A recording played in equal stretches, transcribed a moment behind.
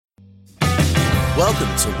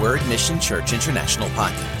Welcome to Word Mission Church International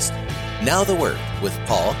Podcast. Now the Word with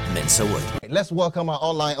Paul Mensa-Wood. Let's welcome our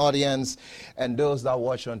online audience and those that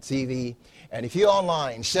watch on TV. And if you're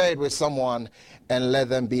online, share it with someone and let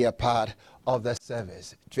them be a part of the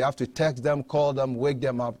service. If you have to text them, call them, wake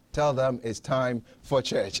them up, tell them it's time for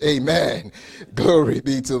church. Amen. Glory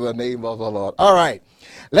be to the name of the Lord. All right,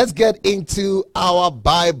 let's get into our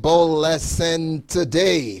Bible lesson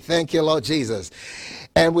today. Thank you, Lord Jesus.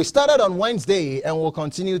 And we started on Wednesday and we'll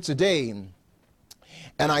continue today.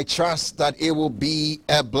 And I trust that it will be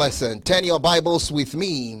a blessing. Turn your Bibles with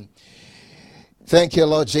me. Thank you,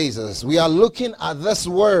 Lord Jesus. We are looking at this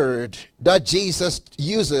word that Jesus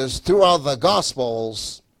uses throughout the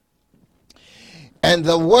Gospels. And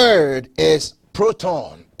the word is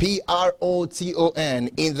proton, P-R-O-T-O-N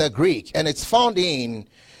in the Greek. And it's found in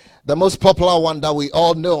the most popular one that we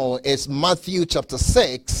all know is Matthew chapter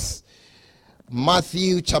 6.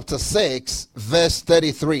 Matthew chapter 6, verse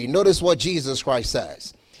 33. Notice what Jesus Christ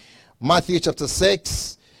says. Matthew chapter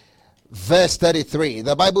 6, verse 33.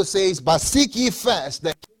 The Bible says, "But seek ye first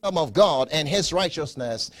the kingdom of God and his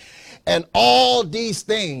righteousness, and all these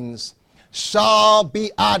things shall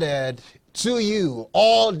be added to you."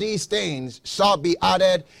 All these things shall be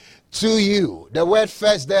added to you. The word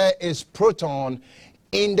first there is proton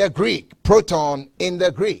in the Greek. Proton in the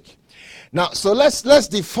Greek. Now, so let's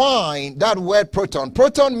define that word proton.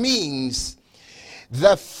 Proton means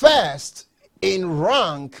the first in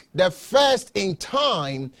rank, the first in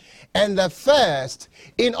time, and the first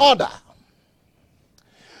in order.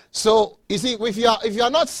 So, you see, if you are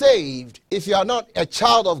not saved, if you are not a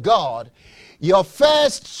child of God, your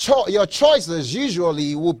your choices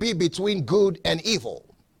usually will be between good and evil.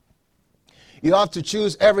 You have to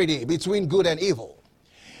choose every day between good and evil.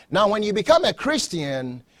 Now, when you become a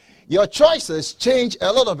Christian, your choices change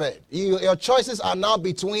a little bit. Your choices are now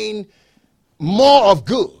between more of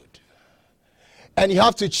good. And you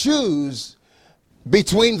have to choose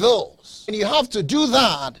between those. And you have to do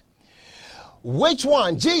that. Which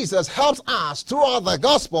one? Jesus helps us throughout the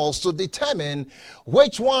Gospels to determine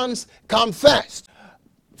which ones come first.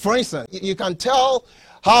 For instance, you can tell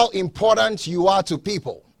how important you are to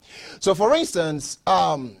people. So for instance,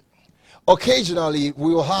 occasionally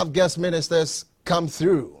we will have guest ministers come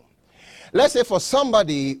through. Let's say for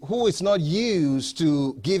somebody who is not used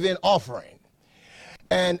to giving offering,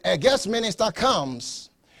 and a guest minister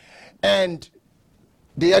comes, and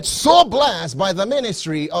they are so blessed by the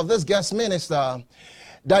ministry of this guest minister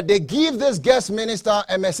that they give this guest minister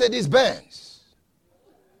a Mercedes Benz.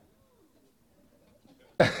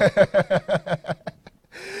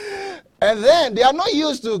 And then they are not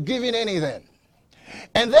used to giving anything.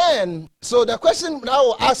 And then, so the question that I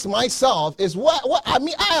will ask myself is, I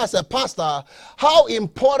as a pastor, how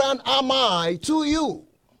important am I to you?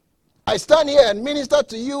 I stand here and minister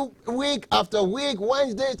to you week after week,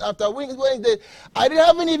 Wednesdays after Wednesday. I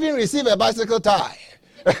haven't even received a bicycle tie.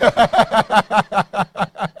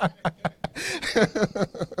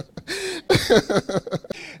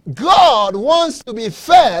 God wants to be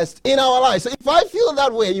first in our lives. So if I feel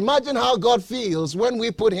that way, imagine how God feels when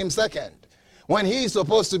we put him second, when he's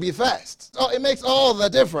supposed to be first. So it makes all the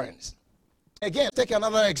difference. Again, take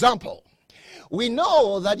another example. We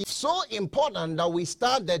know that it's so important that we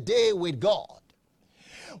start the day with God.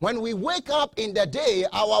 When we wake up in the day,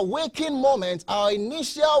 our waking moments, our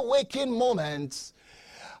initial waking moments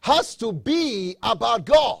has to be about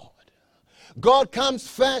God. God comes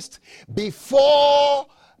first before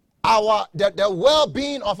the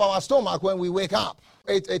well-being of our stomach when we wake up.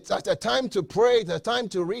 It's a time to pray, it's a time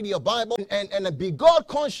to read your Bible, and be God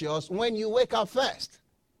conscious when you wake up first.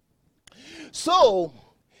 So,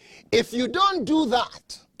 if you don't do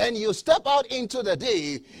that and you step out into the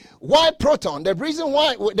day, why proton? The reason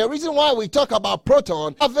why we talk about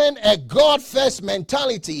proton, having a God first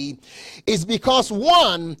mentality, is because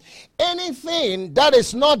one, anything that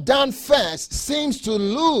is not done first seems to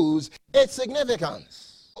lose its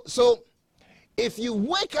significance. So if you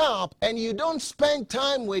wake up and you don't spend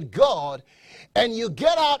time with God and you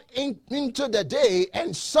get out into the day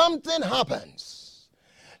and something happens,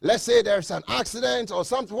 let's say there's an accident or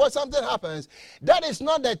something happens, that is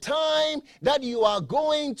not the time that you are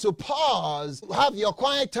going to pause, have your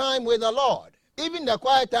quiet time with the Lord. Even the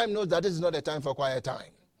quiet time knows that this is not the time for quiet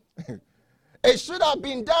time. It should have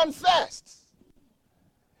been done first.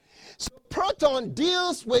 So proton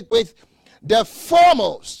deals with the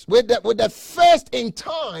foremost, with the first in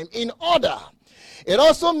time, in order. It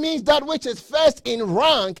also means that which is first in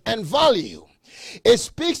rank and value. It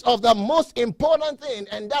speaks of the most important thing,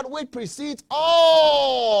 and that which precedes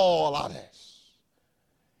all others.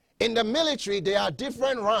 In the military, there are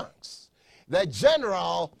different ranks. The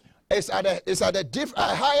general is at a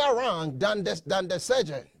higher rank than the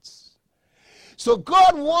sergeants. So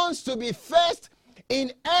God wants to be first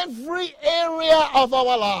in every area of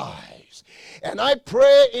our lives. And I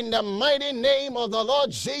pray in the mighty name of the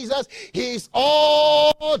Lord Jesus, He is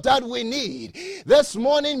all that we need. This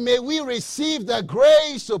morning, may we receive the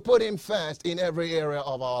grace to put Him first in every area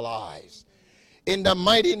of our lives. In the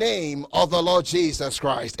mighty name of the Lord Jesus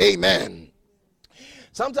Christ. Amen.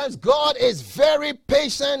 Sometimes God is very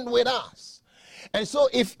patient with us. And so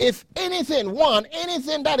if anything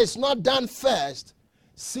that is not done first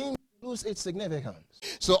seems to lose its significance.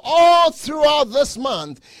 So all throughout this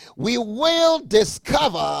month, we will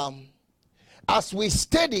discover, as we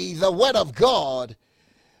study the Word of God,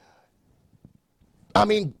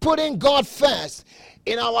 putting God first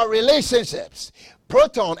in our relationships,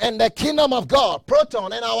 Proton and the kingdom of God,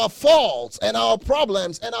 Proton and our faults and our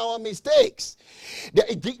problems and our mistakes.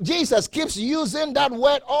 Jesus keeps using that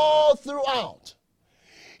word all throughout.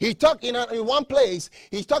 He talked in one place,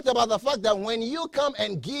 he talked about the fact that when you come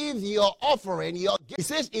and give your offering, he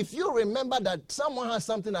says, if you remember that someone has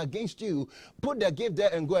something against you, put the gift there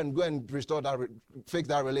and go and restore that, fix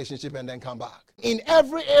that relationship and then come back. In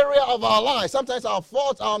every area of our lives, sometimes our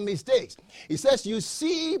faults, our mistakes. He says, you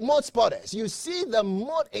see mud spotters, you see the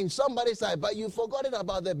mud in somebody's eye, but you've forgotten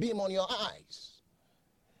about the beam on your eyes.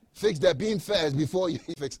 Fix the beam first before you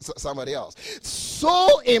fix somebody else.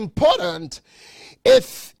 So important.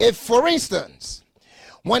 If for instance,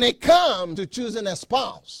 when it comes to choosing a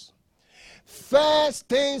spouse, first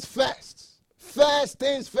things first,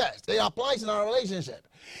 it applies in our relationship.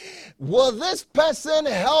 Will this person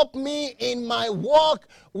help me in my walk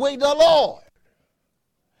with the Lord?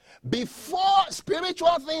 Before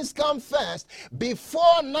spiritual things come first,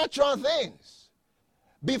 before natural things.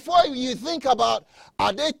 Before you think about,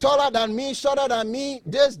 are they taller than me, shorter than me,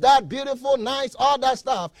 this, that, beautiful, nice, all that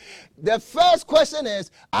stuff. The first question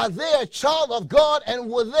is, are they a child of God, and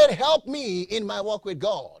will they help me in my walk with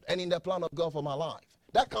God and in the plan of God for my life?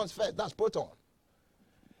 That comes first. That's Proton.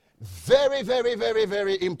 Very, very, very,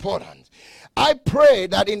 very important. I pray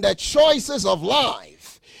that in the choices of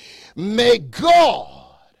life, may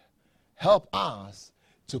God help us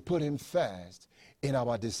to put Him first in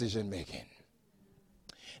our decision making.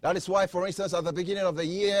 That is why, for instance, at the beginning of the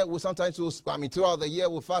year, throughout the year,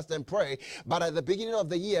 we'll fast and pray. But at the beginning of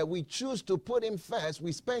the year, we choose to put Him first.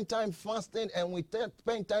 We spend time fasting and we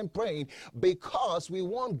spend time praying because we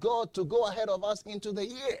want God to go ahead of us into the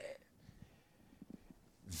year.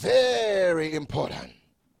 Very important.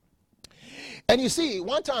 And you see,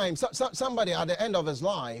 one time, somebody at the end of his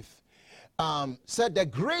life said, the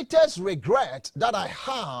greatest regret that I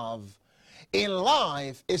have in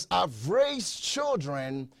life is I've raised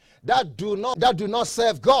children that do not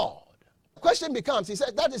serve God. The question becomes, he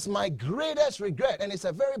said, that is my greatest regret, and it's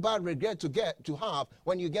a very bad regret to have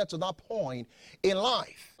when you get to that point in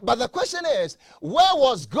life. But the question is, where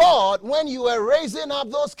was God when you were raising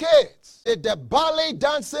up those kids? Did the ballet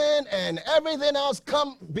dancing and everything else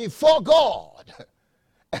come before God?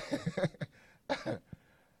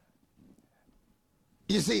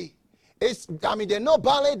 You see, they know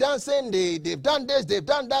ballet dancing, they've done this, they've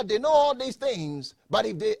done that, they know all these things. But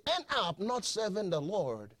if they end up not serving the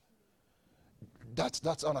Lord,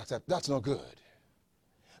 that's unacceptable. That's not good.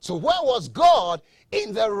 So where was God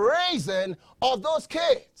in the raising of those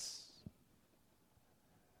kids?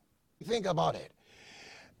 Think about it.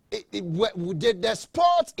 Did the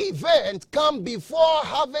sports event come before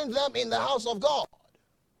having them in the house of God?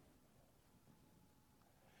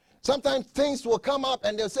 Sometimes things will come up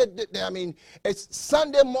and they'll say, it's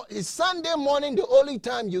Sunday morning the only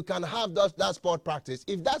time you can have that sport practice.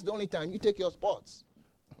 If that's the only time, you take your sports.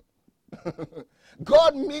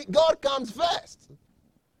 God comes first.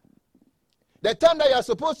 The time that you're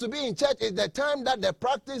supposed to be in church is the time that the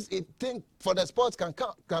practice thing for the sports can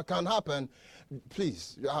happen.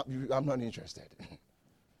 Please, I'm not interested.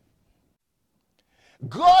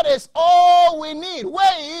 God is all we need.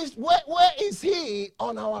 Where is He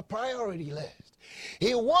on our priority list?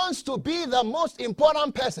 He wants to be the most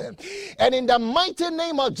important person. And in the mighty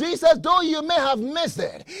name of Jesus, though you may have missed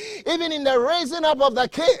it, even in the raising up of the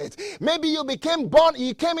kids, maybe you became born,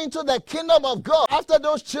 you came into the kingdom of God after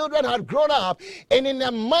those children had grown up. And in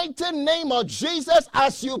the mighty name of Jesus,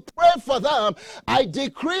 as you pray for them, I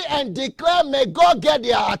decree and declare, may God get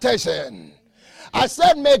their attention. I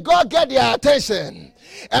said, may God get their attention.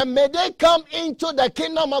 And may they come into the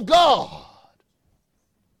kingdom of God.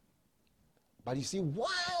 But you see,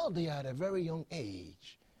 while they are at a very young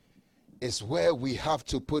age, is where we have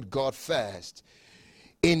to put God first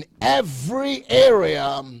in every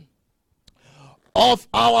area of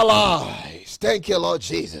our lives. Thank you, Lord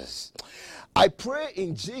Jesus. I pray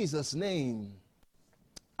in Jesus' name,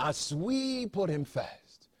 as we put him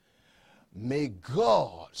first, may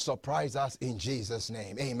God surprise us in Jesus'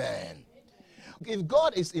 name. Amen. If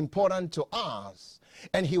God is important to us,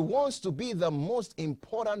 and he wants to be the most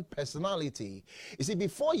important personality, you see,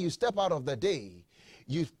 before you step out of the day,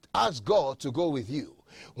 you ask God to go with you.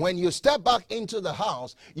 When you step back into the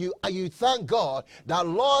house, you thank God that,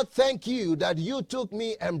 Lord, thank you that you took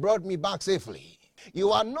me and brought me back safely.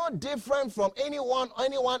 You are not different from anyone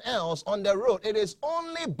else on the road. It is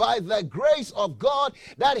only by the grace of God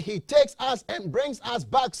that he takes us and brings us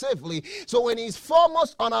back safely. So when he's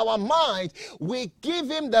foremost on our mind, we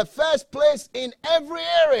give him the first place in every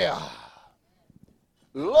area.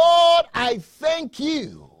 Lord, I thank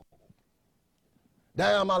you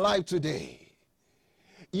that I am alive today.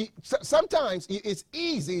 Sometimes it's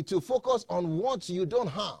easy to focus on what you don't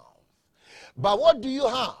have. But what do you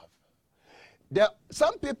have?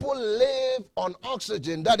 Some people live on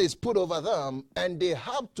oxygen that is put over them, and they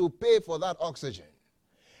have to pay for that oxygen.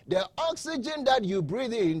 The oxygen that you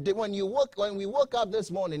breathe in, when we woke up this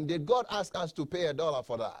morning, did God ask us to pay $1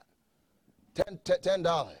 for that? $10?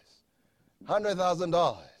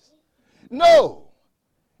 $100,000? No.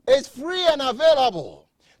 It's free and available.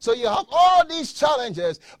 So you have all these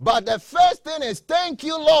challenges, but the first thing is thank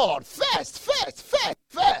you, Lord. First.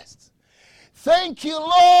 Thank you,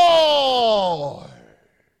 Lord,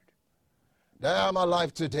 that I am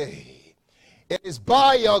alive today. It is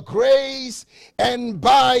by your grace and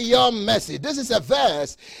by your mercy. This is a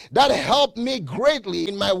verse that helped me greatly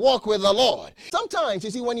in my walk with the Lord. Sometimes,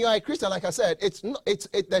 you see, when you are a Christian, like I said, it's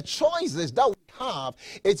the choices that we have.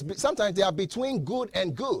 Sometimes they are between good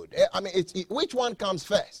and good. I mean, which one comes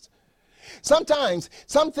first? Sometimes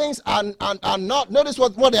some things are not. Notice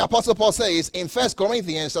what the Apostle Paul says in 1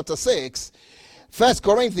 Corinthians chapter 6. 1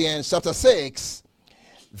 Corinthians chapter 6,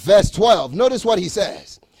 verse 12. Notice what he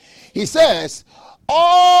says. He says,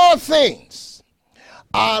 all things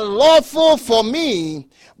are lawful for me,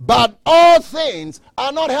 but all things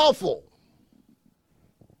are not helpful.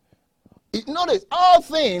 Notice, all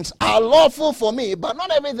things are lawful for me, but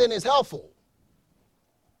not everything is helpful.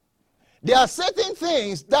 There are certain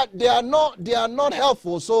things that they are not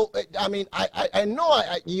helpful. So I mean, I know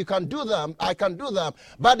you can do them. I can do them,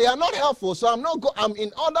 but they are not helpful. So I'm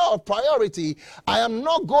in order of priority. I am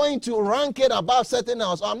not going to rank it above certain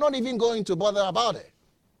else. I'm not even going to bother about it.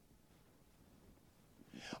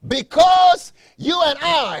 Because you and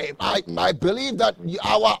I believe that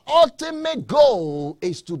our ultimate goal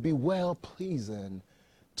is to be well pleasing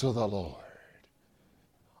to the Lord.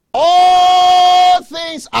 All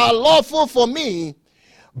things are lawful for me,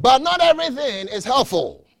 but not everything is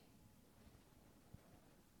helpful.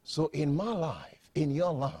 So in my life, in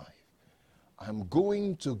your life, I'm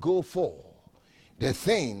going to go for the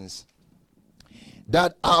things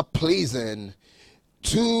that are pleasing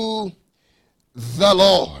to the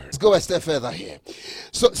Lord. Let's go a step further here.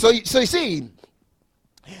 So you see,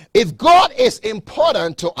 if God is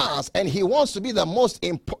important to us and he wants to be the most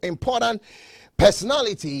important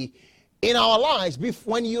personality in our lives,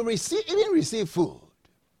 when you receive food,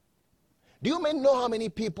 do you know how many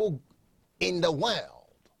people in the world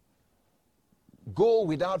go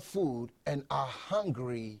without food and are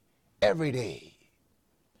hungry every day?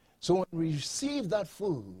 So when we receive that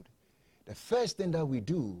food, the first thing that we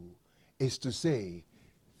do is to say,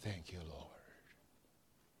 thank you, Lord.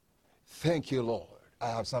 Thank you, Lord. I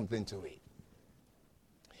have something to eat.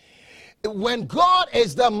 When God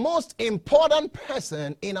is the most important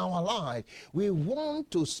person in our life, we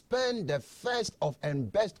want to spend the first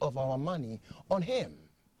and best of our money on him.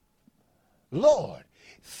 Lord,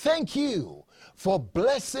 thank you for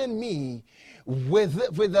blessing me with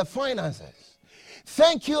the finances.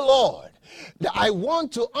 Thank you, Lord, that I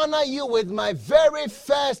want to honor you with my very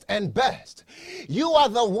first and best. You are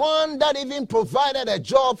the one that even provided a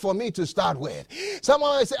job for me to start with.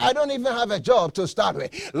 Someone will say, I don't even have a job to start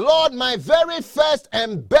with. Lord, my very first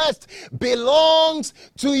and best belongs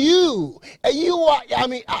to you.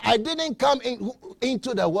 And I didn't come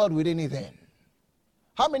into the world with anything.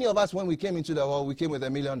 How many of us, when we came into the world, we came with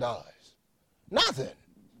 $1 million? Nothing.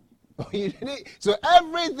 So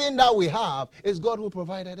everything that we have is God who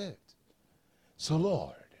provided it. So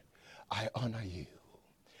Lord, I honor you.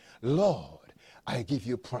 Lord, I give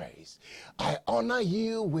you praise. I honor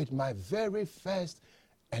you with my very first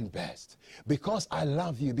and best because I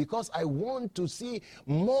love you, because I want to see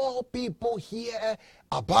more people hear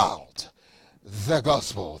about the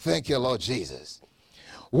gospel. Thank you, Lord Jesus.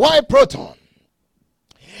 Why Proton?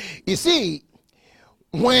 You see,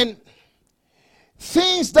 when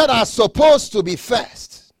things that are supposed to be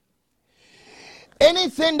first,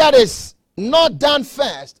 anything that is not done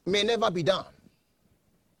first may never be done.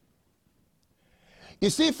 You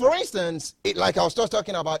see, for instance, like I was just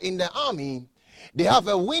talking about, in the army, they have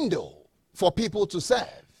a window for people to serve.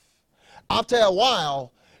 After a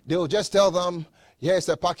while, they will just tell them, here's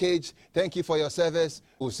a package, thank you for your service,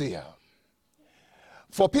 we'll see you.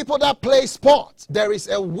 For people that play sports, there is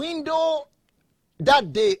a window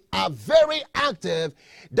that they are very active,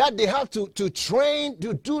 that they have to train,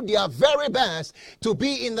 to do their very best to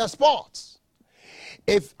be in the sports.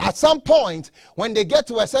 If at some point, when they get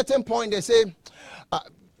to a certain point, they say,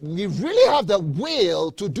 we really have the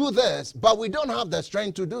will to do this, but we don't have the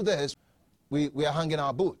strength to do this, we are hanging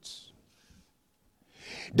our boots.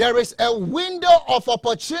 There is a window of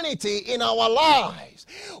opportunity in our lives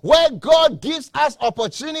where God gives us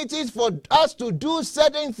opportunities for us to do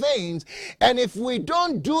certain things, and if we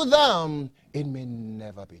don't do them, it may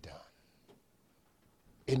never be done.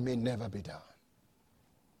 It may never be done.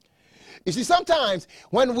 You see, sometimes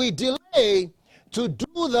when we delay to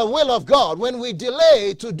do the will of God, when we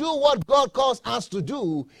delay to do what God calls us to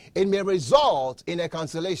do, it may result in a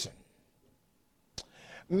cancellation.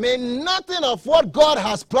 May nothing of what God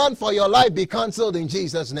has planned for your life be cancelled in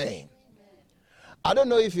Jesus' name. I don't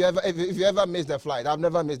know if you ever missed a flight. I've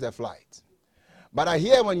never missed a flight. But I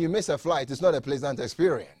hear when you miss a flight, it's not a pleasant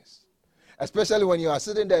experience. Especially when you are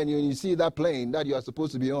sitting there and you see that plane that you are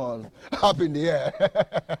supposed to be on up in the air.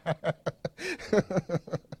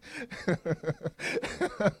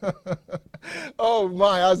 Oh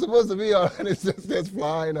my, I was supposed to be on and it's just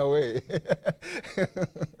flying away.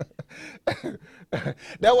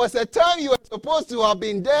 There was a time you were supposed to have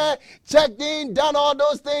been there, checked in, done all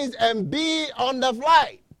those things, and be on the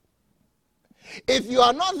flight. If you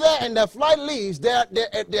are not there and the flight leaves, there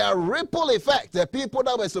are ripple effects. The people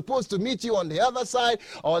that were supposed to meet you on the other side,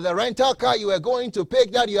 or the rental car you were going to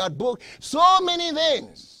pick that you had booked, so many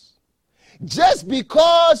things. Just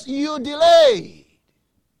because you delayed.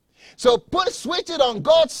 So switch it on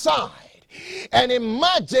God's side. And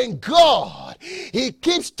imagine God, He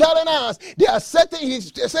keeps telling us there are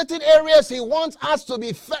certain areas He wants us to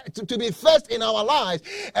be first in our lives,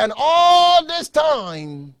 and all this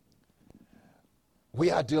time we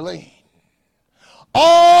are delaying.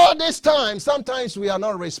 All this time, sometimes we are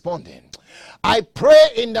not responding. I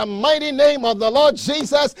pray in the mighty name of the Lord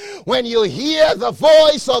Jesus, when you hear the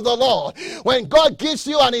voice of the Lord, when God gives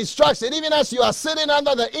you an instruction, even as you are sitting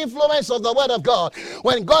under the influence of the word of God,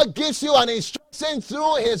 when God gives you an instruction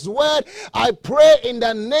through His word, I pray in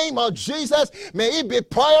the name of Jesus, may it be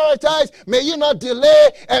prioritized, may you not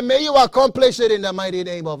delay, and may you accomplish it in the mighty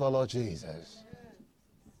name of the Lord Jesus.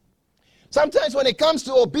 Sometimes when it comes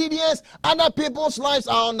to obedience, other people's lives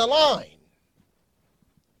are on the line.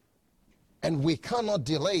 And we cannot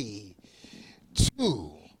delay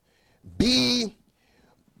to be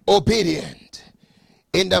obedient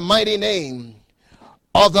in the mighty name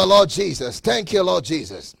of the Lord Jesus. Thank you, Lord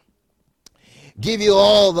Jesus. Give you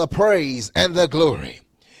all the praise and the glory.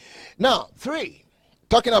 Now, 3,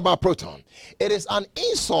 talking about proton. It is an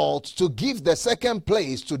insult to give the second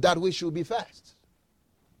place to that which should be first.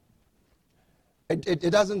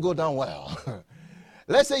 It doesn't go down well.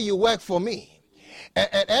 Let's say you work for me. And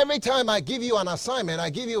every time I give you an assignment, I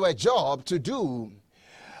give you a job to do,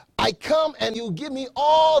 I come and you give me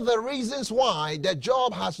all the reasons why the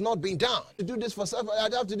job has not been done. To do this for several, I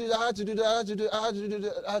have to do that, I have to do that, I have to do that, I have to do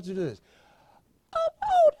that, I have to do this.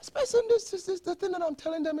 Oh, this person, this is the thing that I'm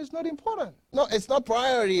telling them is not important. No, it's not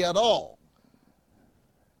priority at all.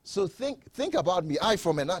 So think about me,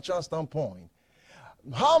 from a natural standpoint,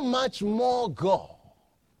 how much more God,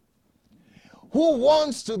 who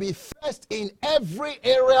wants to be first in every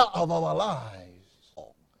area of our lives.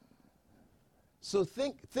 So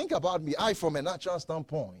think about me, from a natural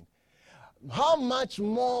standpoint, how much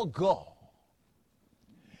more God,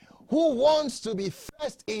 who wants to be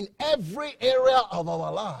first in every area of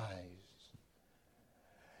our lives,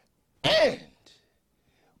 and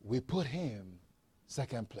we put Him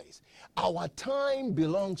second place. Our time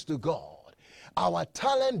belongs to God. Our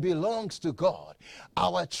talent belongs to God.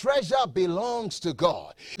 Our treasure belongs to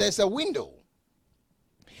God. There's a window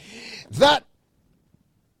that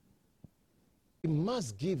we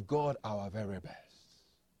must give God our very best.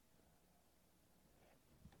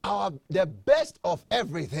 The best of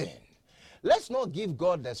everything. Let's not give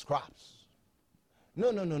God the scraps.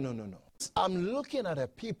 No. I'm looking at a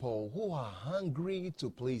people who are hungry to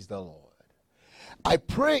please the Lord. I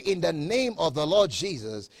pray in the name of the Lord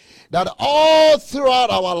Jesus that all throughout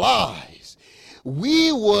our lives,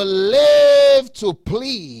 we will live to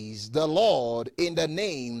please the Lord in the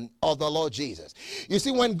name of the Lord Jesus. You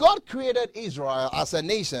see, when God created Israel as a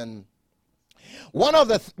nation, One of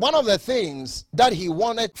the things that he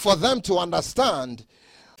wanted for them to understand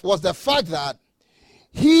was the fact that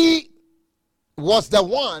he was the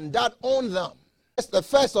one that owned them. It's the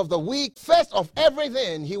first of the week, first of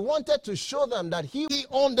everything. He wanted to show them that he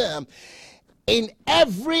owned them in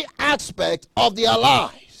every aspect of their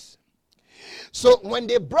lives. So when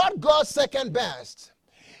they brought God's second best,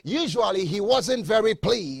 usually he wasn't very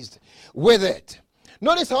pleased with it.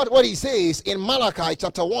 Notice what he says in Malachi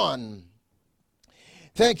chapter 1.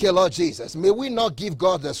 Thank you, Lord Jesus. May we not give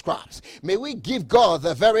God the scraps. May we give God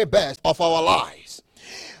the very best of our lives.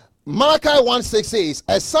 Malachi 1:6 says,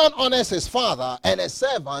 a son honors his father, and a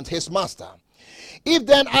servant his master. If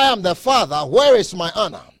then I am the father, where is my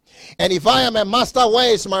honor? And if I am a master,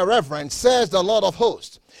 where is my reverence? Says the Lord of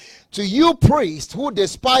hosts. To you priests who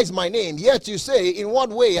despise my name, yet you say, in what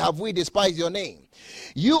way have we despised your name?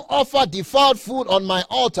 You offer defiled food on my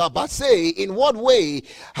altar, but say, in what way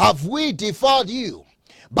have we defiled you?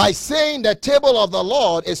 By saying the table of the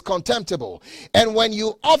Lord is contemptible. And when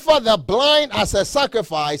you offer the blind as a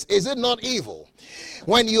sacrifice, is it not evil?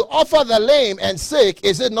 When you offer the lame and sick,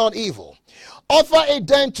 is it not evil? Offer it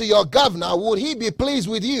then to your governor. Would he be pleased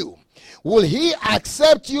with you? Will he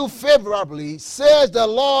accept you favorably, says the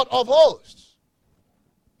Lord of hosts?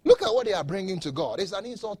 Look at what they are bringing to God. It's an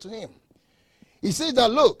insult to him. He says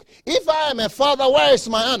that, look, if I am a father, where is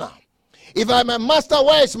my honor? If I am a master,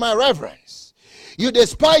 where is my reverence? You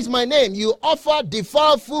despise my name. You offer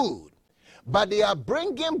defiled food. But they are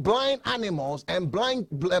bringing blind animals and blind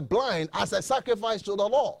as a sacrifice to the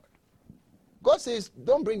Lord. God says,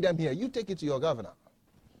 don't bring them here. You take it to your governor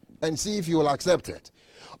and see if you will accept it.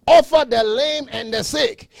 Offer the lame and the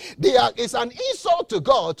sick. It's an insult to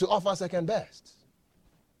God to offer second best.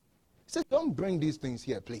 He says, don't bring these things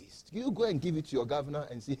here, please. You go and give it to your governor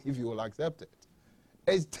and see if you will accept it.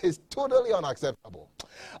 It's totally unacceptable.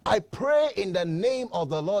 I pray in the name of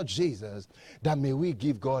the Lord Jesus that may we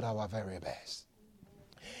give God our very best.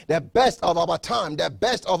 The best of our time, the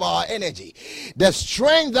best of our energy. The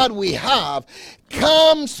strength that we have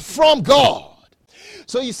comes from God.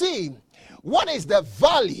 So you see, what is the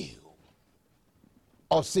value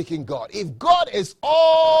of seeking God? If God is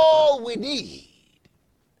all we need,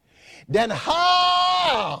 then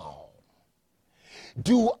how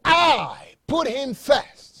do I put him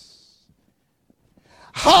first?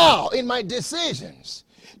 How in my decisions,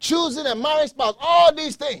 choosing a marriage spouse, all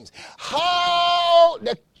these things, how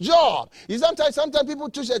the job. Sometimes people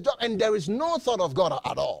choose a job and there is no thought of God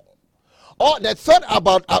at all. Or the thought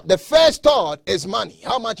about, the first thought is money.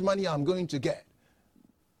 How much money I'm going to get.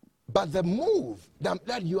 But the move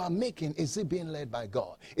that you are making, is it being led by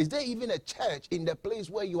God? Is there even a church in the place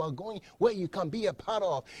where you are going, where you can be a part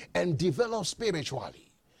of and develop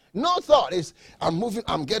spiritually? No thought is, I'm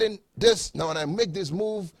getting this. Now when I make this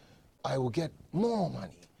move, I will get more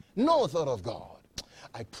money. No thought of God.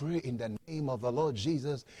 I pray in the name of the Lord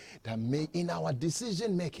Jesus that in our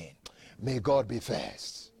decision making, may God be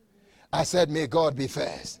first. I said, may God be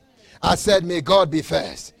first. I said, may God be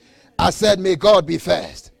first. I said, may God be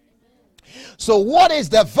first. So what is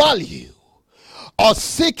the value of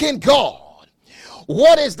seeking God?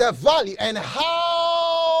 What is the value and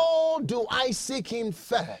how do I seek him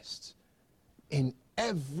first in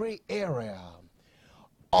every area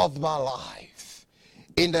of my life?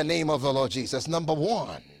 In the name of the Lord Jesus. Number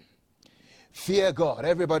one, fear God.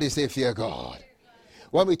 Everybody say fear God.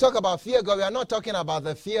 When we talk about fear God, we are not talking about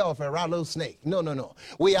the fear of a rattlesnake. No.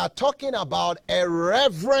 We are talking about a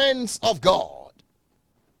reverence of God.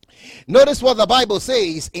 Notice what the Bible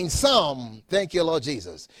says in Psalm, thank you, Lord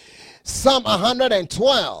Jesus. Psalm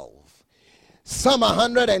 112. Psalm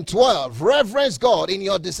 112. Reverence God in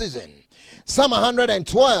your decision. Psalm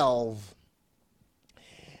 112,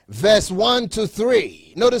 verse 1 to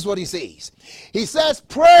 3. Notice what he says. He says,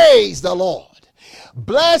 praise the Lord.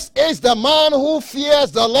 Blessed is the man who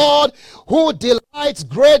fears the Lord, who delights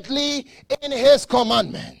greatly in his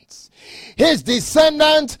commandments. His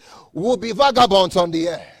descendants will be vagabonds on the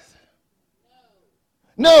earth.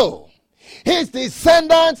 No, his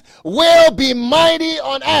descendants will be mighty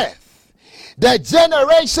on earth. The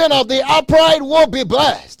generation of the upright will be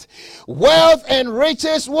blessed. Wealth and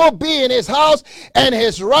riches will be in his house, and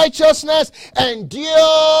his righteousness endures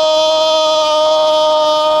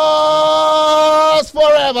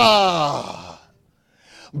forever.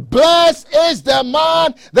 Blessed is the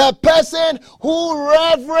man, the person who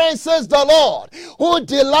reverences the Lord, who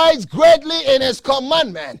delights greatly in his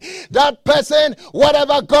commandment. That person,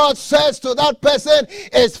 whatever God says to that person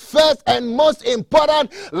is first and most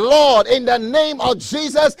important. Lord, in the name of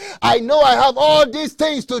Jesus, I know I have all these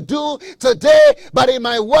things to do today, but in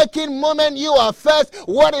my working moment, you are first.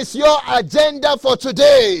 What is your agenda for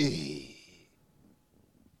today?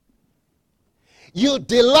 You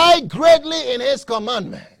delight greatly in his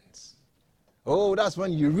commandments. Oh, that's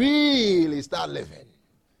when you really start living,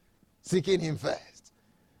 seeking him first.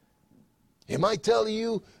 He might tell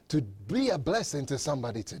you to be a blessing to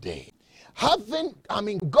somebody today.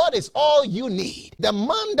 God is all you need. The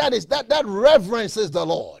man that reverences the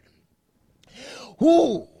Lord,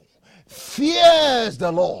 who fears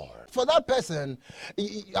the Lord. For that person,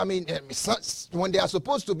 when they are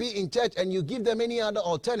supposed to be in church and you give them any other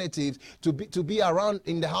alternatives to be around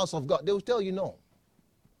in the house of God, they will tell you no.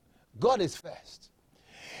 God is first.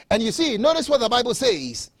 And you see, notice what the Bible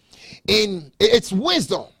says. It's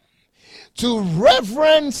wisdom to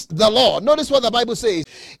reverence the Lord. Notice what the Bible says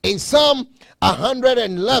in Psalm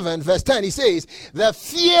 111 verse 10. He says, the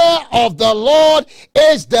fear of the Lord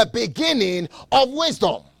is the beginning of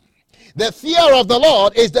wisdom. The fear of the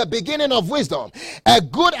Lord is the beginning of wisdom. A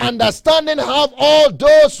good understanding have all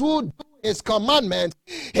those who do his commandments.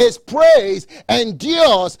 His praise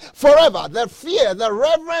endures forever. The fear, the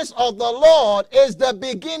reverence of the Lord is the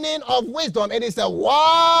beginning of wisdom. It is a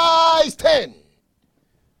wise thing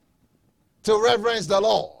to reverence the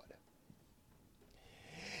Lord.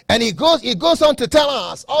 And he goes on to tell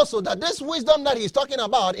us also that this wisdom that he's talking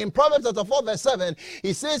about in Proverbs chapter 4 verse 7,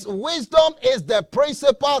 he says wisdom is the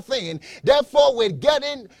principal thing. Therefore,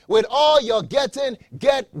 with all you're getting,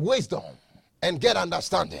 get wisdom and get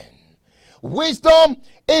understanding. Wisdom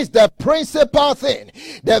is the principal thing.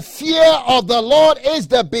 The fear of the Lord is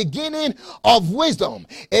the beginning of wisdom.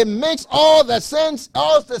 It makes all the sense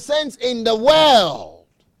in the world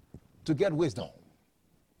to get wisdom.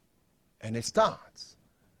 And it starts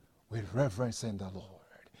with reverencing the Lord.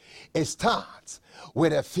 It starts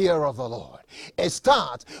with a fear of the Lord. It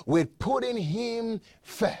starts with putting him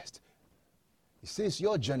first. He says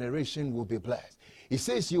your generation will be blessed. He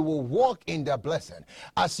says you will walk in the blessing.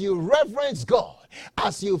 As you reverence God,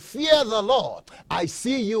 as you fear the Lord, I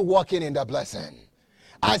see you walking in the blessing.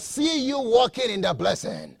 I see you walking in the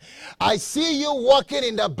blessing. I see you walking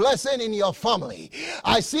in the blessing in your family.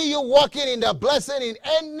 I see you walking in the blessing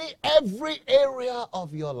in every area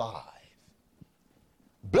of your life.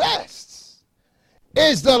 Blessed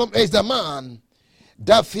is the man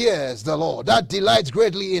that fears the Lord, that delights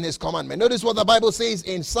greatly in his commandment. Notice what the Bible says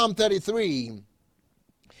in Psalm 33.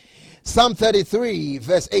 Psalm 33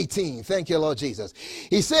 verse 18. Thank you, Lord Jesus.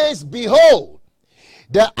 He says, behold,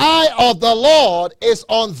 the eye of the Lord is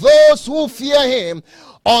on those who fear him,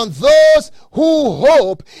 on those who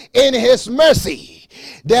hope in his mercy.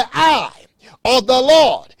 The eye of the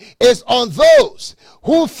Lord is on those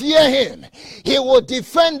who fear him. He will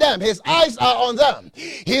defend them. His eyes are on them.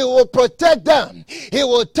 He will protect them. He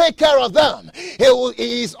will take care of them.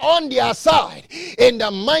 He is on their side. In the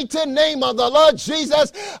mighty name of the Lord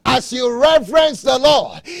Jesus, as you reverence the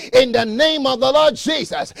Lord, in the name of the Lord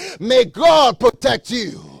Jesus, may God protect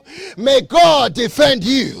you. May God defend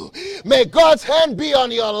you. May God's hand be on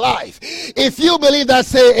your life. If you believe that,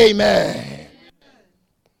 say amen.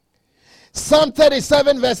 Psalm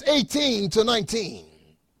 37 verse 18 to 19.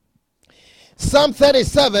 Psalm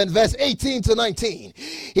 37 verse 18 to 19.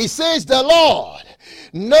 He says, the Lord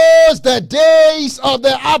knows the days of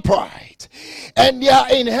the upright, and their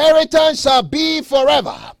inheritance shall be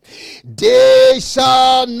forever. They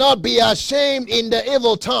shall not be ashamed in the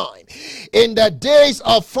evil time. In the days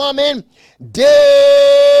of famine, they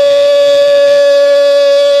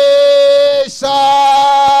shall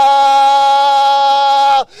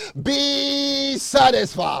be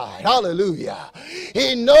satisfied. Hallelujah.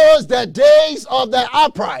 He knows the days of the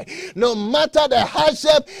upright. No matter the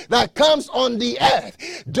hardship that comes on the earth,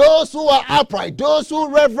 those who are upright, those who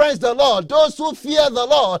reverence the Lord, those who fear the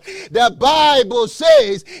Lord, the Bible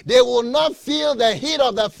says they will not feel the heat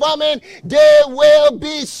of the famine. They will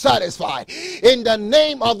be satisfied. In the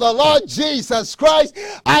name of the Lord Jesus Christ,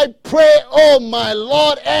 I pray, oh my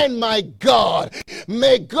Lord and my God,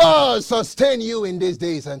 may God sustain you in these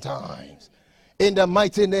days and times. In the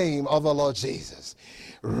mighty name of the Lord Jesus.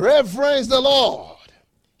 Reverence the Lord.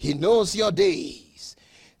 He knows your days.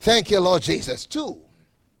 Thank you, Lord Jesus. 2,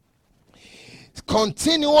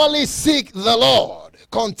 continually seek the Lord.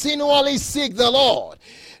 Continually seek the Lord.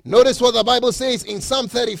 Notice what the Bible says in Psalm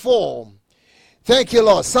 34 Thank you,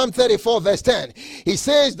 Lord. Psalm 34, verse 10. He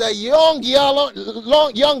says, the young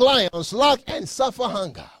lions lack and suffer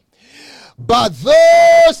hunger, but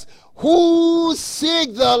those who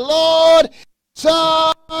seek the Lord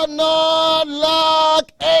shall not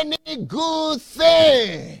lack any good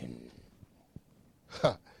thing.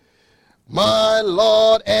 My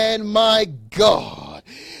Lord and my God,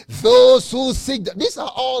 those who seek, these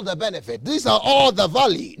are all the benefits, these are all the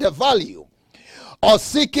value of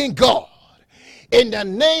seeking God. In the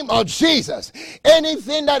name of Jesus,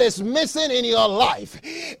 anything that is missing in your life,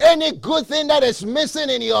 any good thing that is missing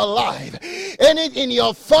in your life, in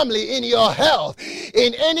your family, in your health,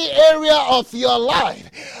 in any area of your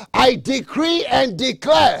life, I decree and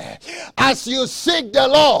declare, as you seek the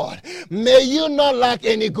Lord, may you not lack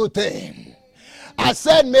any good thing. I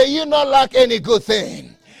said, may you not lack any good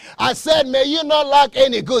thing. I said, may you not lack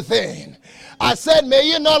any good thing. I said, may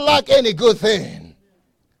you not lack any good thing.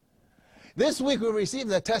 This week we received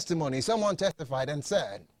a testimony. Someone testified and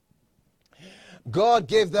said, God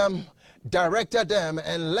gave them, directed them,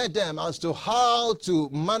 and led them as to how to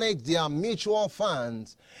manage their mutual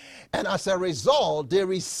funds. And as a result, they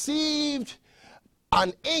received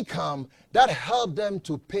an income that helped them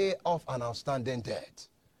to pay off an outstanding debt.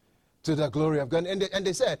 To the glory of God. And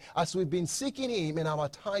they said, as we've been seeking Him in our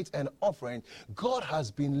tithes and offering, God has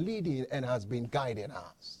been leading and has been guiding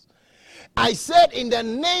us. I said, in the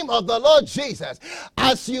name of the Lord Jesus,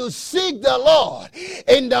 as you seek the Lord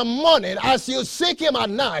in the morning, as you seek Him at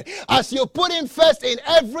night, as you put Him first in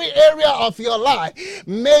every area of your life,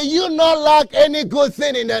 may you not lack any good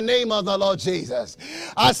thing in the name of the Lord Jesus.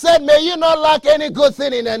 I said, may you not lack any good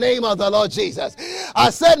thing in the name of the Lord Jesus.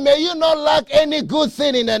 I said, may you not lack any good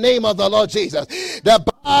thing in the name of the Lord Jesus. The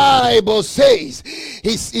Bible says,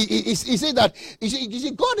 he said that, you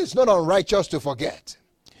see, God is not unrighteous to forget.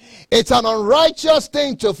 It's an unrighteous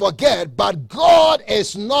thing to forget, but God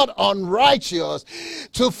is not unrighteous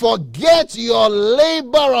to forget your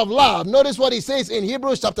labor of love. Notice what He says in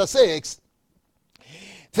Hebrews chapter 6.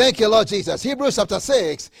 Thank you, Lord Jesus. Hebrews chapter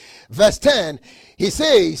 6, verse 10. He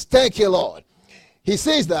says, thank you, Lord. He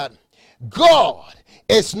says that God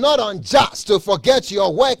is not unjust to forget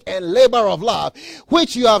your work and labor of love,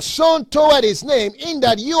 which you have shown toward His name, in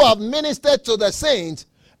that you have ministered to the saints,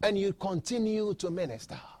 and you continue to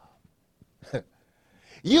minister.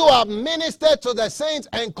 You have ministered to the saints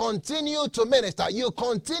and continue to minister. You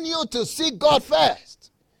continue to seek God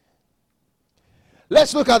first.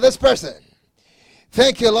 Let's look at this person.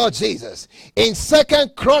 Thank you, Lord Jesus. In 2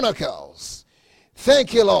 Chronicles.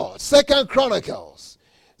 Thank you, Lord. 2 Chronicles.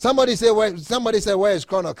 Somebody say, where is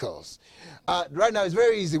Chronicles? Right now it's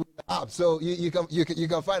very easy with the app, so you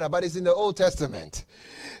can find it, but it's in the Old Testament.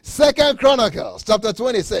 2 Chronicles chapter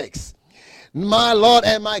 26. My Lord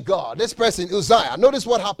and my God. This person, Uzziah, notice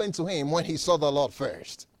what happened to him when he saw the Lord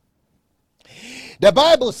first. The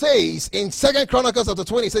Bible says in 2 Chronicles chapter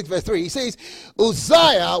 26 verse 3, he says,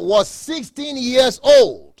 Uzziah was 16 years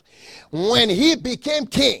old when he became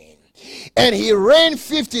king, and he reigned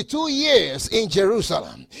 52 years in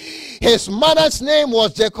Jerusalem. His mother's name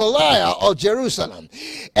was Jecoliah of Jerusalem,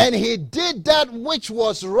 and he did that which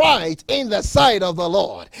was right in the sight of the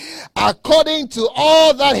Lord, according to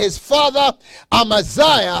all that his father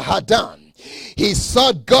Amaziah had done. He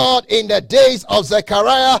sought God in the days of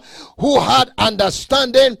Zechariah, who had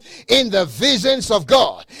understanding in the visions of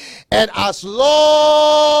God. And as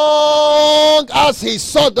long as he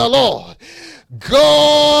sought the Lord,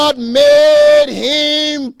 God made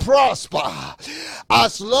him prosper.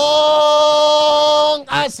 As long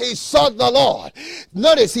as he sought the Lord.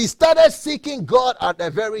 Notice, he started seeking God at a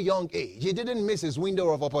very young age. He didn't miss his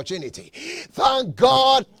window of opportunity. Thank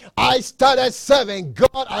God I started serving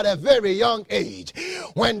God at a very young age.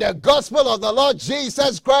 When the gospel of the Lord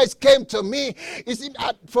Jesus Christ came to me, you see,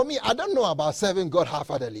 for me, I don't know about serving God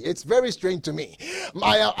half-heartedly. It's very strange to me.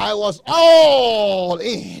 I was all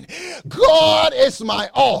in. God is my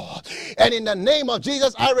all. And in the name of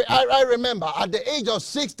Jesus, I remember at the age of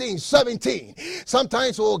 16, 17,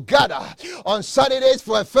 sometimes we'll gather on Saturdays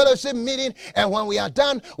for a fellowship meeting, and when we are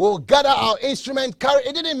done, we'll gather our instruments.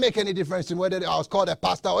 It didn't make any difference in whether I was called a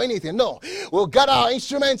pastor or anything. No, we'll gather our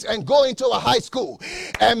instruments and go into a high school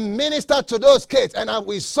and minister to those kids. And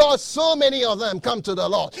we saw so many of them come to the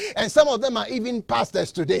Lord, and some of them are even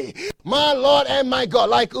pastors today. My Lord and my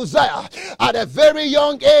God, like Uzziah, at a very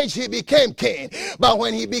young age he became king. But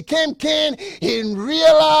when he became king, he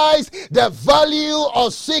realized the value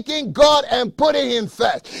of seeking God and putting him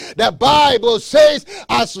first. The Bible says,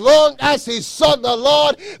 as long as he sought the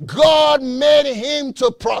Lord, God made him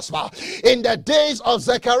to prosper. In the days of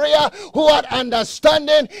Zechariah, who had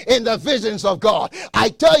understanding in the visions of God. I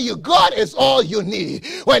tell you, God is all you need.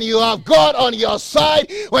 When you have God on your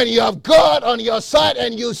side, when you have God on your side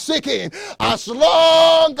and you seek him, as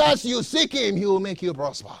long as you seek him, he will make you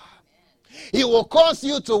prosper. He will cause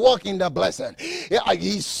you to walk in the blessing.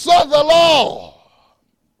 He sought the Lord.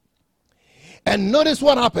 And notice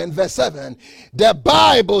what happened, verse 7. The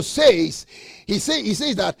Bible says, he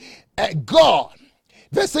says that God,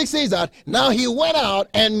 verse 6 says that, now he went out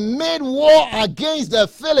and made war against the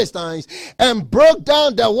Philistines and broke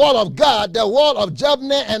down the wall of God, the wall of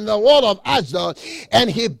Jabneh, and the wall of Ashdod. And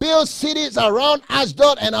he built cities around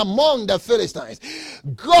Ashdod and among the Philistines.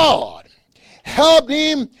 God helped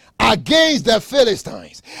him against the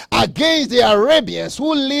Philistines, against the Arabians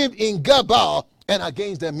who lived in Gabal, and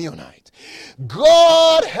against the Meunites.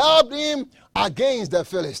 God helped him against the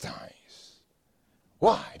Philistines.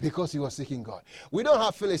 Why? Because he was seeking God. We don't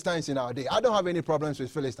have Philistines in our day. I don't have any problems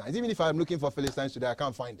with Philistines. Even if I'm looking for Philistines today, I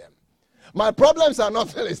can't find them. My problems are not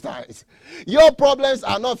Philistines. Your problems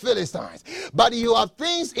are not Philistines. But you have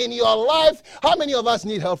things in your life. How many of us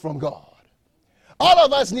need help from God? All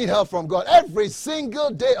of us need help from God. Every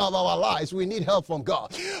single day of our lives, we need help from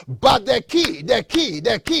God. But the key,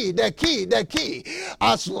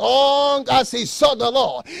 as long as he sought the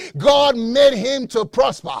Lord, God made him to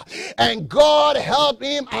prosper. And God helped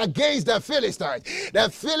him against the Philistines.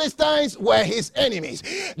 The Philistines were his enemies.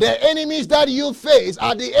 The enemies that you face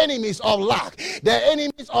are the enemies of lack, the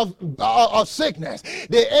enemies of sickness,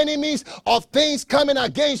 the enemies of things coming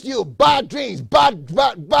against you, bad dreams,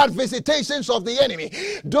 bad visitations of the enemy.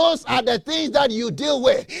 Those are the things that you deal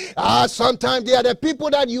with. Sometimes they are the people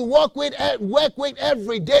that you work with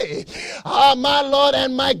every day. My Lord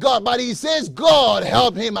and my God. But he says God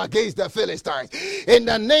helped him against the Philistines. In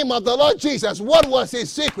the name of the Lord Jesus, what was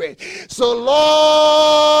his secret? So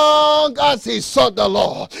long as he sought the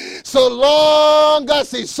Lord, so long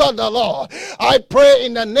as he sought the Lord, I pray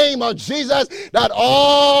in the name of Jesus that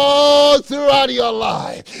all throughout your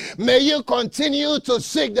life, may you continue to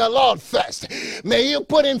seek the Lord first. May you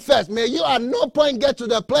put him first. May you at no point get to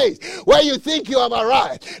the place where you think you have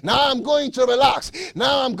arrived. Now I'm going to relax.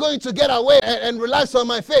 Now I'm going to get away and relax on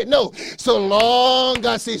my faith. No. So long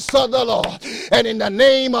as he sought the Lord. And in the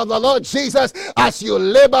name of the Lord Jesus, as you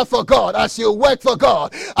labor for God, as you work for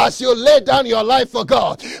God, as you lay down your life for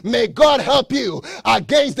God, may God help you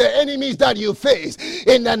against the enemies that you face.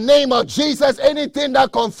 In the name of Jesus, anything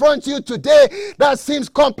that confronts you today that seems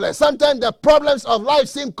complex. Sometimes the problems of life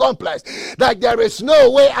seem complex. Like there is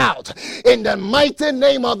no way out. In the mighty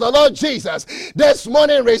name of the Lord Jesus, this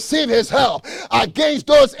morning receive his help against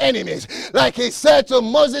those enemies. Like he said to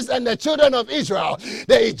Moses and the children of Israel,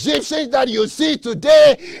 the Egyptians that you see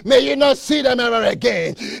today, may you not see them ever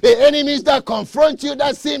again. The enemies that confront you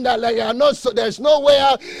that seem that like there's no way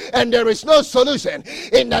out and there is no solution.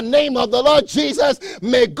 In the name of the Lord Jesus,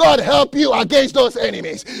 may God help you against those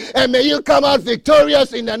enemies. And may you come out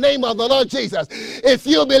victorious in the name of the Lord Jesus. If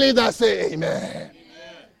you believe that, say amen.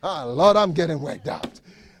 Lord, I'm getting worked out.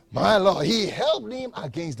 My Lord, he helped him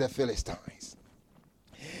against the Philistines.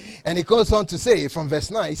 And he goes on to say from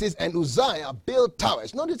verse 9, he says, and Uzziah built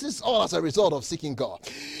towers. Notice this is all as a result of seeking God.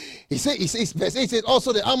 He says, verse 8 says,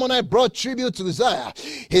 also the Ammonite brought tribute to Uzziah.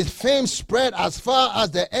 His fame spread as far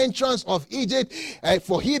as the entrance of Egypt,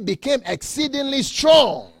 for he became exceedingly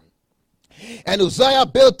strong. And Uzziah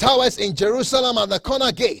built towers in Jerusalem at the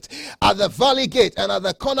corner gate, at the valley gate, and at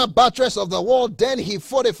the corner buttress of the wall. Then he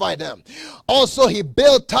fortified them. Also he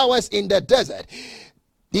built towers in the desert.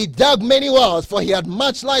 He dug many wells, for he had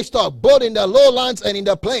much livestock, both in the lowlands and in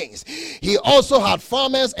the plains. He also had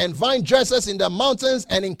farmers and vine dressers in the mountains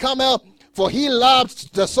and in Carmel, for he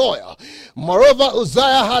loved the soil. Moreover,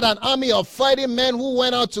 Uzziah had an army of fighting men who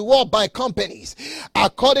went out to war by companies,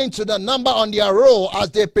 according to the number on their roll, as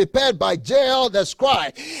they prepared by Jael the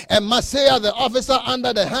scribe, and Maaseiah the officer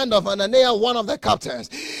under the hand of Ananiah, one of the captains.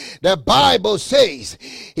 The Bible says,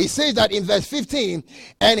 he says that in verse 15,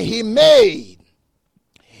 and he made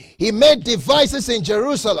devices in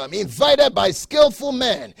Jerusalem, invited by skillful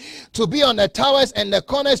men to be on the towers and the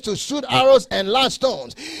corners to shoot arrows and large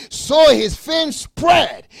stones. So his fame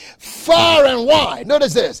spread far and wide.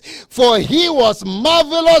 Notice this. For he was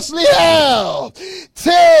marvelously helped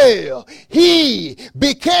till he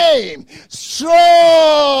became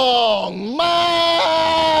strong.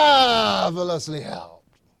 Marvelously helped.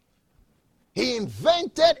 He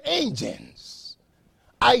invented engines,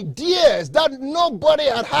 ideas that nobody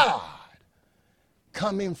had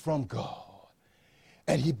coming from God.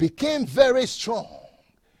 And he became very strong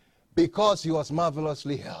because he was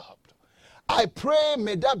marvelously helped. I pray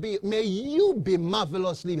may you be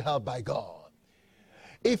marvelously helped by God.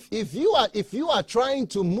 If you are trying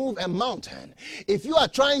to move a mountain, if you are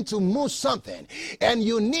trying to move something, and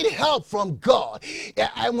you need help from God,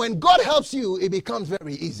 and when God helps you, it becomes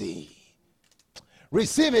very easy.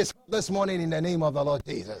 Receive his help this morning in the name of the Lord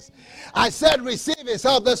Jesus. I said receive his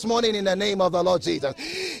help this morning in the name of the Lord Jesus.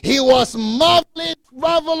 He was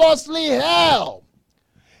marvelously helped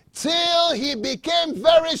till he became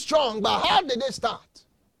very strong. But how did it start?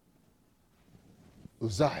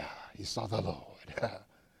 Uzziah, he saw the Lord.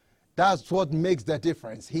 That's what makes the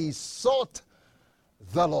difference. He sought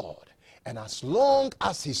the Lord. And as long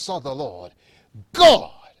as he saw the Lord,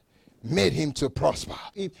 God made him to prosper.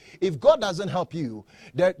 If God doesn't help you,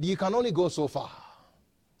 that you can only go so far.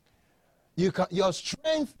 Your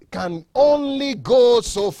strength can only go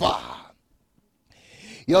so far.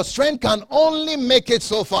 Your strength can only make it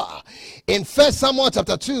so far. In 1 Samuel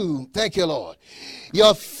chapter 2, thank you, Lord.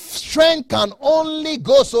 Your strength can only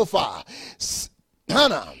go so far.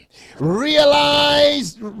 Hannah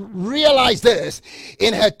realized this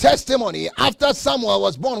in her testimony after Samuel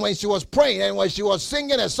was born. When she was praying and when she was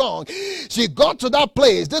singing a song, she got to that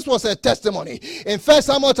place. This was her testimony. In 1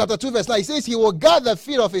 Samuel chapter 2 verse 9, it says, he will guard the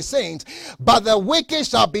feet of his saints, but the wicked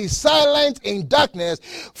shall be silent in darkness,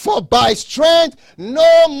 for by strength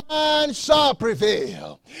no man shall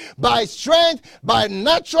prevail. By strength, by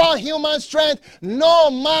natural human strength, no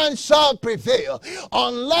man shall prevail.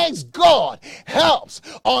 Unless God helps,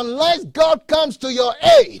 unless God comes to your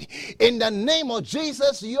aid, in the name of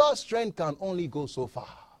Jesus, your strength can only go so far.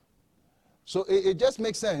 So it just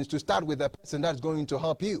makes sense to start with the person that's going to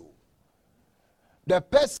help you. The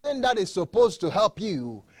person that is supposed to help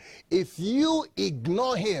you, if you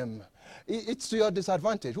ignore him, it's to your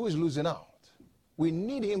disadvantage. Who is losing out? We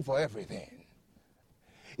need him for everything.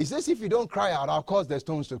 It says if you don't cry out, I'll cause the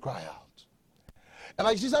stones to cry out. And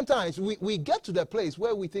I see sometimes we get to the place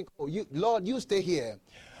where we think, oh, Lord, you stay here.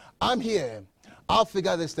 I'm here. I'll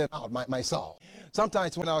figure this thing out myself.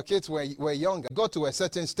 Sometimes when our kids were younger, got to a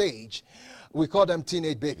certain stage, we call them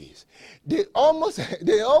teenage babies. They almost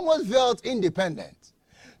felt independent.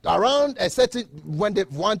 Around a certain, when they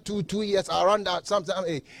 1, 2 years, around that,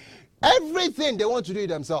 sometimes everything they want to do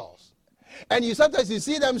themselves. And sometimes you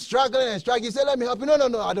see them struggling and struggling. You say, let me help you. No,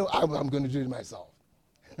 I don't. I'm going to do it myself.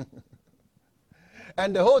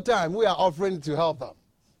 And the whole time we are offering to help them.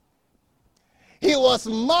 He was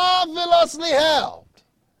marvelously helped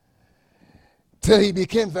till he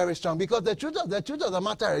became very strong. Because the truth of the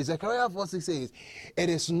matter is, Zechariah 4:6 says, it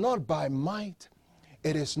is not by might,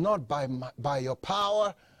 it is not by your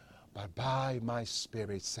power, but by my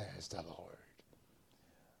spirit, says the Lord.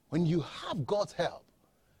 When you have God's help,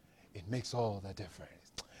 it makes all the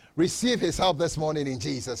difference. Receive his help this morning in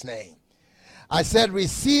Jesus' name. I said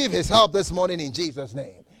receive his help this morning in Jesus'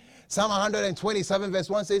 name. Psalm 127 verse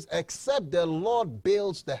 1 says, except the Lord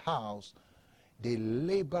builds the house, they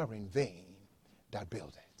labor in vain that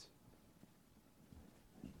build it.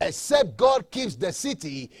 Except God keeps the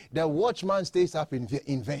city, the watchman stays up in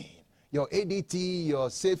vain. Your ADT, your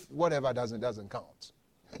safe, whatever doesn't count.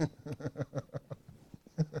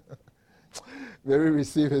 May we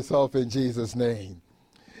receive his help in Jesus' name.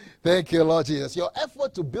 Thank you, Lord Jesus. Your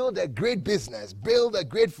effort to build a great business, build a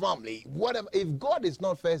great family, whatever, if God is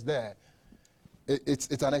not first there, it's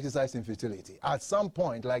an exercise in futility. At some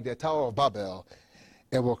point, like the Tower of Babel,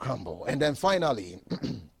 it will crumble. And then finally,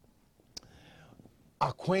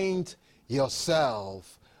 acquaint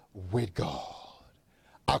yourself with God.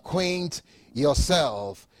 Acquaint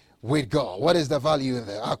yourself with God. What is the value in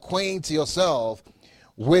there? Acquaint yourself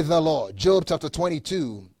with the Lord. Job chapter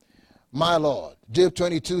 22, my Lord. Job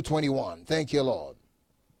 22:21. Thank you, Lord.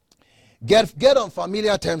 Get on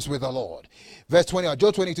familiar terms with the Lord. Verse 21,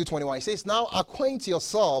 Job 22:21. It says, now acquaint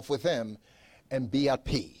yourself with him and be at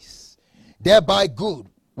peace. Thereby good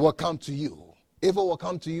will come to you. Evil will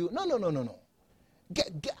come to you. No.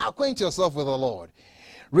 Acquaint yourself with the Lord.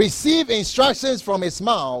 Receive instructions from his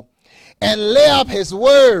mouth and lay up his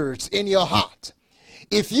words in your heart.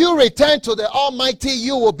 If you return to the Almighty,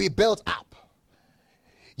 you will be built up.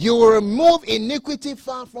 You will remove iniquity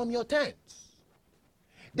far from your tents.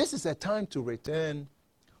 This is a time to return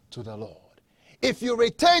to the Lord. If you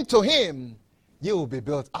return to him, you will be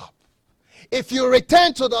built up. If you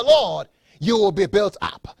return to the Lord, you will be built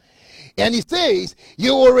up. And he says,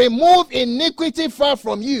 you will remove iniquity far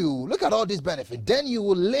from you. Look at all these benefits. Then you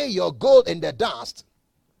will lay your gold in the dust,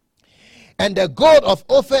 and the gold of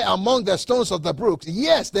Ophir among the stones of the brooks.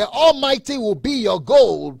 Yes, the Almighty will be your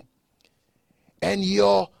gold and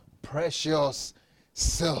your precious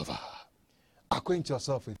silver. Acquaint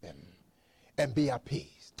yourself with him and be at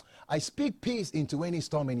peace. I speak peace into any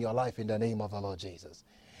storm in your life in the name of the Lord Jesus.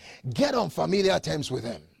 Get on familiar terms with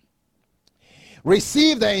him.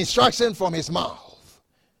 Receive the instruction from his mouth.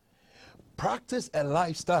 Practice a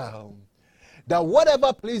lifestyle that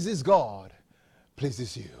whatever pleases God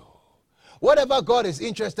pleases you. Whatever God is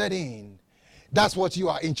interested in, that's what you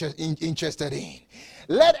are interested in.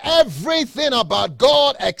 Let everything about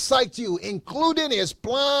God excite you, including his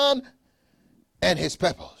plan and his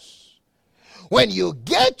purpose. When you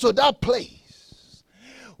get to that place,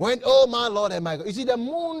 when, oh my Lord and my God, you see, the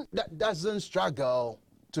moon that doesn't struggle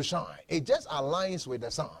to shine. It just aligns with the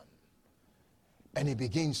sun and it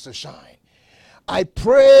begins to shine. I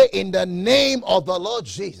pray in the name of the Lord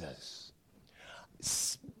Jesus,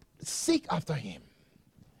 seek after him.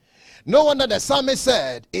 No wonder the psalmist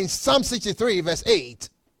said in Psalm 63 verse 8,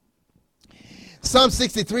 Psalm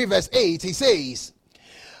 63 verse 8, he says,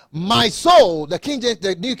 my soul, the King James,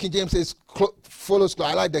 the New King James says follows.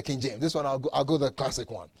 I like the King James. This one I'll go the classic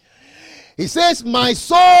one. He says, my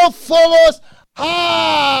soul follows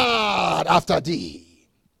hard after thee.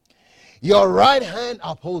 Your right hand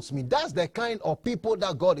upholds me. That's the kind of people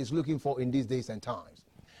that God is looking for in these days and times.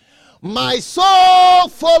 My soul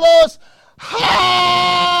follows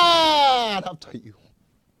hard after you.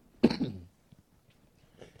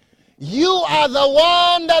 You are the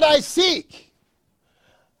one that I seek.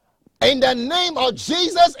 In the name of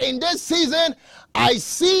Jesus, in this season, I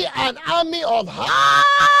see an army of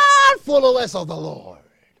hard followers of the Lord.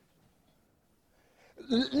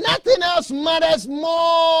 Nothing else matters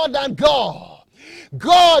more than God.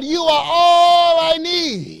 God, you are all I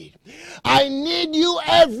need. I need you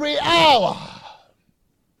every hour.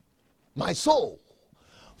 My soul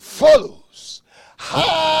follows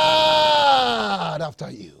hard after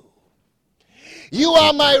you. You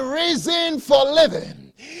are my reason for living.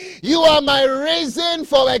 You are my reason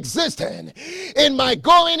for existing. In my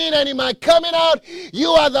going in and in my coming out, you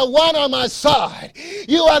are the one on my side.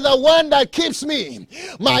 You are the one that keeps me.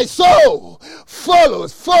 My soul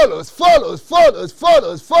follows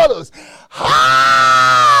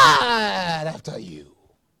hard after you.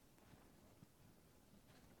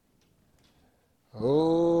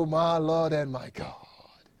 Oh, my Lord and my God.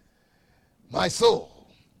 My soul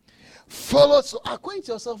follows. So acquaint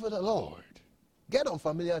yourself with the Lord. Get on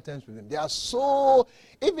familiar terms with him. They are so,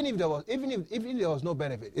 even if there was no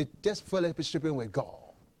benefit, it just fellowshipping with God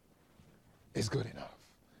is good enough.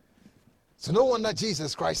 So no wonder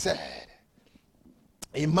Jesus Christ said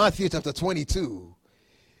in Matthew chapter 22,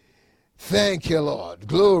 thank you, Lord.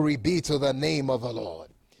 Glory be to the name of the Lord.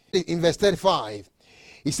 In verse 35,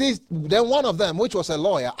 he says, then one of them, which was a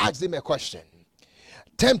lawyer, asked him a question,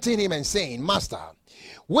 tempting him and saying, Master,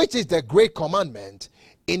 which is the great commandment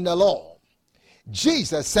in the law?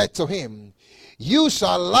 Jesus said to him, you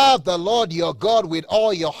shall love the Lord your God with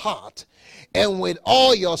all your heart and with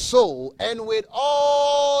all your soul and with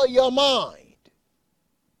all your mind.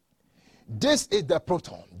 This is the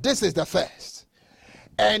proton. This is the first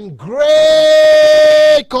and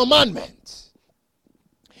great commandment.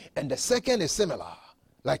 And the second is similar,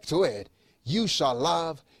 like to it, you shall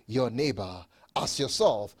love your neighbor as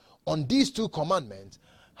yourself. On these two commandments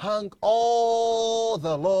hang all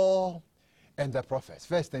the law and the prophets.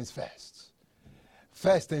 First things first.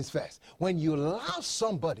 First things first. When you love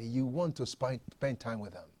somebody, you want to spend time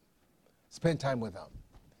with them. Spend time with them.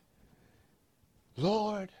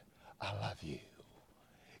 Lord, I love you.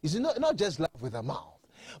 It's not just love with the mouth,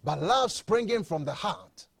 but love springing from the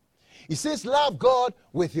heart. He says, love God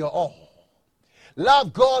with your all.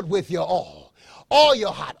 Love God with your all. All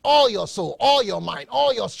your heart, all your soul, all your mind,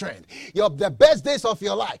 all your strength. The best days of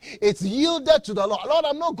your life, it's yielded to the Lord. Lord,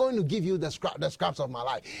 I'm not going to give you the scraps of my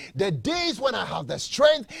life. The days when I have the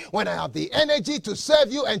strength, when I have the energy to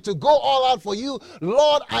serve you and to go all out for you,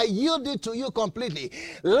 Lord, I yield it to you completely.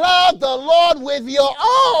 Love the Lord with your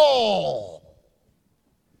all.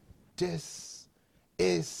 This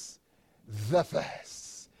is the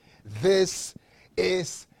first. This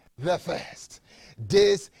is the first.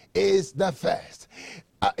 This is the first.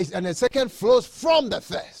 And the second flows from the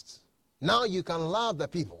first. Now you can love the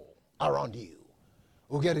people around you.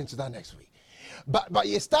 We'll get into that next week. But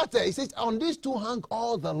you start there. He says, on these two hang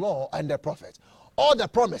all the law and the prophets, all the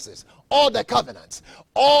promises, all the covenants,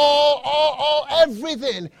 all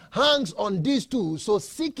everything hangs on these two. So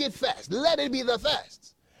seek it first. Let it be the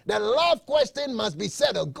first. The love question must be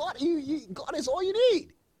settled. God is all you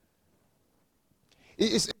need.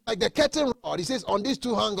 It's like the curtain rod. He says, on these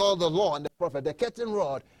two hang all the law and the prophet. The curtain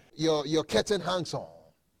rod, your curtain hangs on.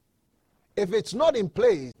 If it's not in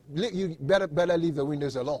place, you better leave the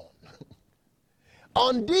windows alone.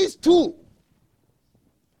 On these two,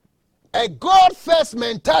 a God-first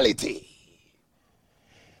mentality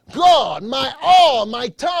God, my all, my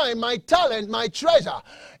time, my talent, my treasure,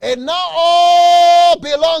 and now all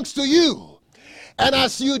belongs to you. And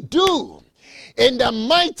as you do, in the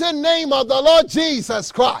mighty name of the Lord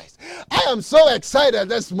Jesus Christ, I am so excited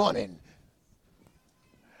this morning.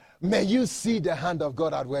 May you see the hand of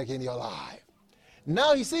God at work in your life.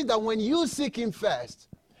 Now you see that when you seek him first,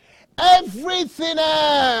 everything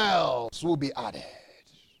else will be added.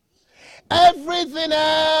 Everything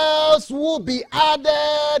else will be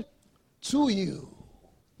added to you.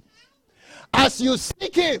 As you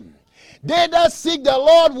seek him, they that seek the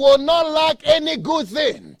Lord will not lack any good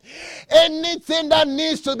thing. Anything that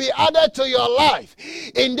needs to be added to your life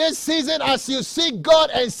in this season, as you seek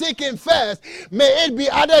God and seek him first, may it be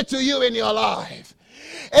added to you in your life.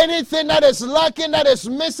 Anything that is lacking, that is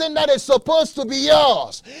missing, that is supposed to be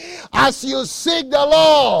yours, as you seek the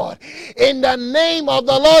Lord, in the name of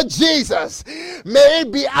the Lord Jesus, may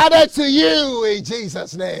it be added to you in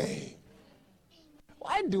Jesus' name.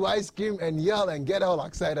 Why do I scream and yell and get all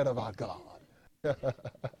excited about God?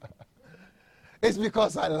 It's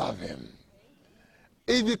because I love him.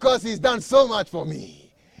 It's because he's done so much for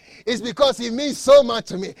me. It's because he means so much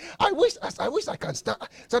to me. I wish I can start.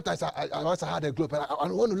 Sometimes I once had a group and I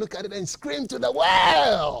want to look at it and scream to the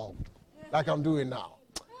world like I'm doing now.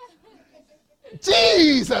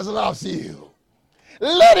 Jesus loves you.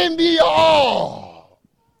 Let him be your all.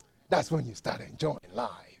 That's when you start enjoying life.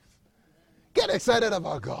 Get excited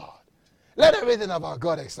about God. Let everything about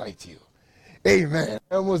God excite you. Amen.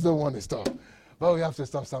 I almost don't want to stop. But we have to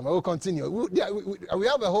stop somewhere. We'll continue. We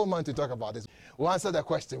have a whole month to talk about this. We'll answer the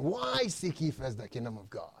question, why seek ye first the kingdom of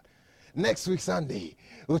God? Next week, Sunday,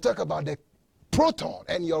 we'll talk about the proton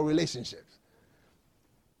and your relationships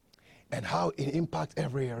and how it impacts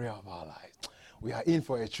every area of our lives. We are in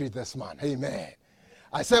for a treat this month. Amen.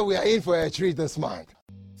 I said we are in for a treat this month.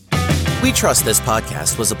 We trust this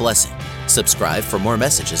podcast was a blessing. Subscribe for more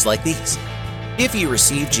messages like these. If you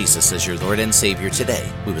receive Jesus as your Lord and Savior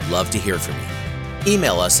today, we would love to hear from you.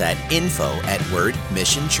 Email us at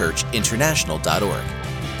info@wordmissionchurchinternational.org.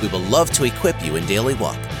 We will love to equip you in daily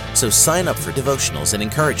walk, so sign up for devotionals and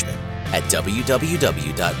encouragement at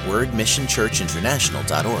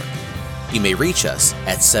www.wordmissionchurchinternational.org. You may reach us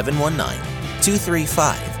at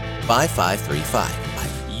 719-235-5535.